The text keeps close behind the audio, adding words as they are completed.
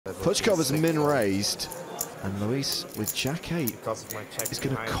Puchkov has min-raised, and Luis with Jack-8 is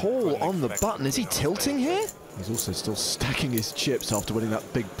going to call on the button. Is he tilting here? He's also still stacking his chips after winning that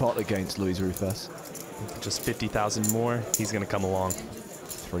big pot against Luis Rufus. Just 50,000 more, he's going to come along.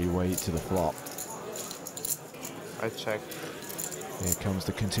 Three-way to the flop. I check. Here comes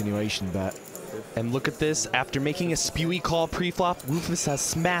the continuation bet. And look at this, after making a spewy call pre-flop, Rufus has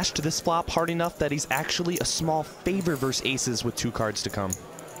smashed this flop hard enough that he's actually a small favor versus aces with 2 cards to come.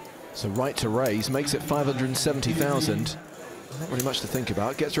 So right to raise, makes it 570,000. Not really much to think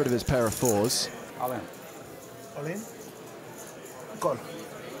about. Gets rid of his pair of 4s. All in. All in. Call.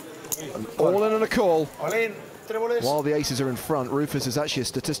 All in and a call. All in. While the aces are in front, Rufus is actually a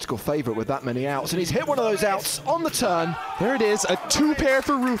statistical favourite with that many outs, and he's hit one of those outs on the turn. There it is, a 2-pair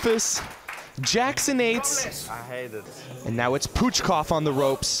for Rufus. Jacks and 8s. I hate it. And now it's Puchkov on the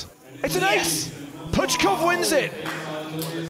ropes. It's an ace! Puchkov wins it!